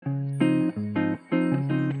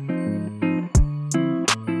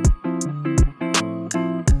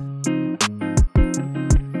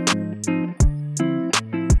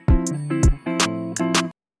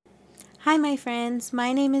Hi, my friends.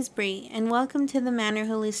 My name is Bree, and welcome to the Manner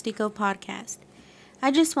Holistico podcast. I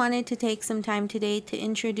just wanted to take some time today to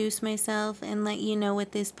introduce myself and let you know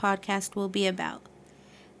what this podcast will be about.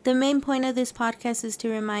 The main point of this podcast is to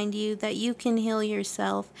remind you that you can heal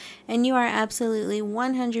yourself, and you are absolutely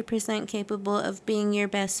 100% capable of being your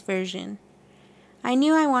best version. I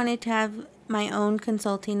knew I wanted to have my own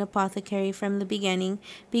consulting apothecary from the beginning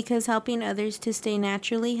because helping others to stay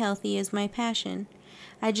naturally healthy is my passion.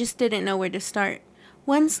 I just didn't know where to start.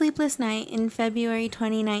 One sleepless night in February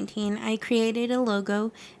 2019, I created a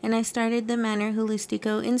logo and I started the Manner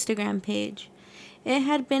Holistico Instagram page. It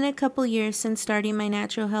had been a couple years since starting my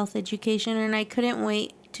natural health education, and I couldn't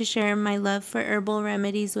wait to share my love for herbal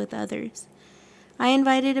remedies with others. I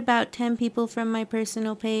invited about 10 people from my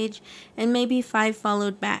personal page, and maybe 5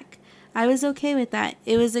 followed back. I was okay with that.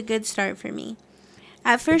 It was a good start for me.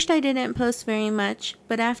 At first, I didn't post very much,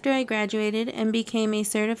 but after I graduated and became a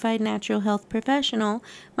certified natural health professional,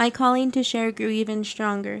 my calling to share grew even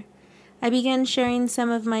stronger. I began sharing some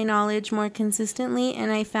of my knowledge more consistently,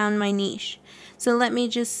 and I found my niche. So let me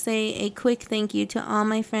just say a quick thank you to all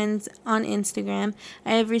my friends on Instagram.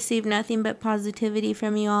 I have received nothing but positivity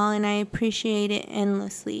from you all, and I appreciate it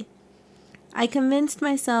endlessly. I convinced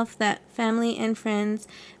myself that family and friends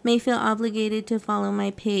may feel obligated to follow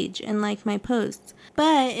my page and like my posts,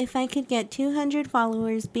 but if I could get 200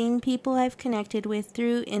 followers being people I've connected with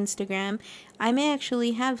through Instagram, I may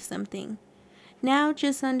actually have something. Now,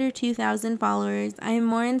 just under 2,000 followers, I am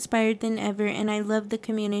more inspired than ever, and I love the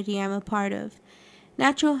community I'm a part of.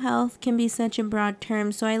 Natural health can be such a broad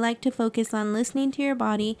term, so I like to focus on listening to your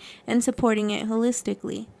body and supporting it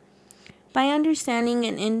holistically. By understanding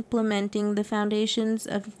and implementing the foundations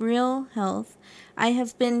of real health, I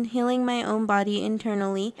have been healing my own body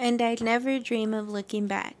internally, and I never dream of looking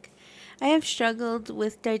back. I have struggled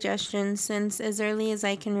with digestion since as early as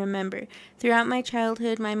I can remember. Throughout my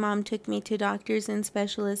childhood, my mom took me to doctors and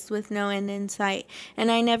specialists with no end in sight, and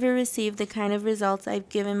I never received the kind of results I've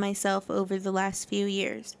given myself over the last few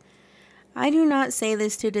years. I do not say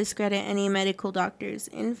this to discredit any medical doctors.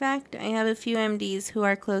 In fact, I have a few MDs who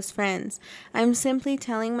are close friends. I'm simply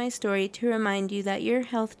telling my story to remind you that your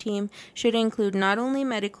health team should include not only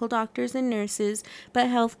medical doctors and nurses, but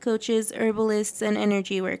health coaches, herbalists, and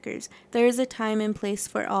energy workers. There is a time and place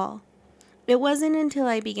for all. It wasn't until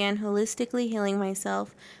I began holistically healing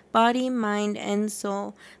myself, body, mind, and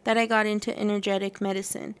soul, that I got into energetic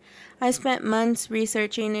medicine. I spent months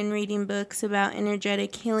researching and reading books about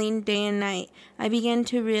energetic healing day and night. I began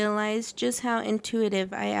to realize just how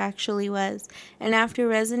intuitive I actually was, and after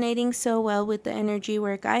resonating so well with the energy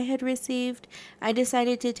work I had received, I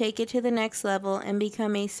decided to take it to the next level and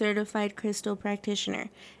become a certified crystal practitioner.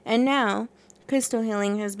 And now, crystal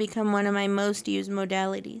healing has become one of my most used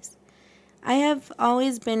modalities. I have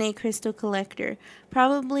always been a crystal collector,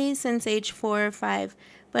 probably since age 4 or 5,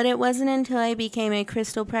 but it wasn't until I became a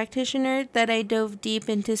crystal practitioner that I dove deep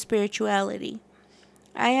into spirituality.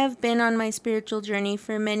 I have been on my spiritual journey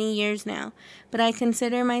for many years now, but I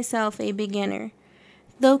consider myself a beginner.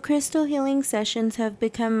 Though crystal healing sessions have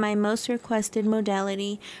become my most requested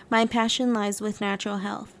modality, my passion lies with natural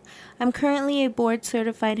health. I'm currently a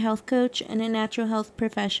board-certified health coach and a natural health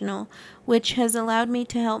professional, which has allowed me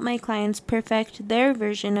to help my clients perfect their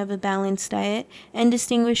version of a balanced diet and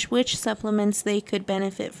distinguish which supplements they could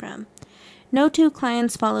benefit from. No two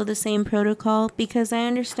clients follow the same protocol because I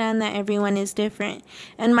understand that everyone is different,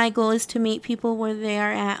 and my goal is to meet people where they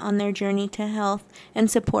are at on their journey to health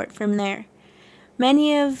and support from there.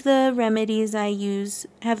 Many of the remedies I use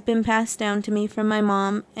have been passed down to me from my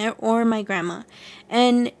mom or my grandma,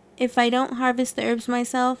 and if I don't harvest the herbs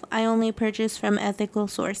myself, I only purchase from ethical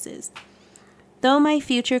sources. Though my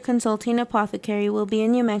future consulting apothecary will be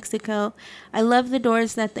in New Mexico, I love the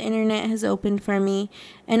doors that the internet has opened for me,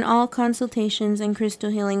 and all consultations and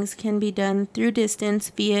crystal healings can be done through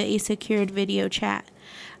distance via a secured video chat.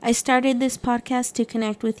 I started this podcast to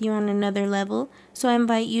connect with you on another level, so I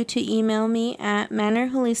invite you to email me at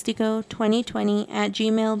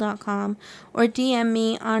mannerholistico2020@gmail.com or DM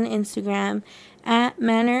me on Instagram at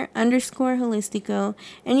manner_holistico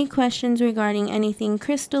any questions regarding anything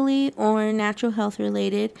crystally or natural health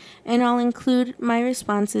related, and I'll include my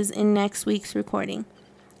responses in next week's recording.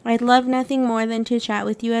 I'd love nothing more than to chat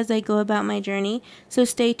with you as I go about my journey, so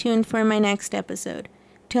stay tuned for my next episode.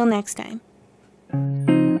 Till next time.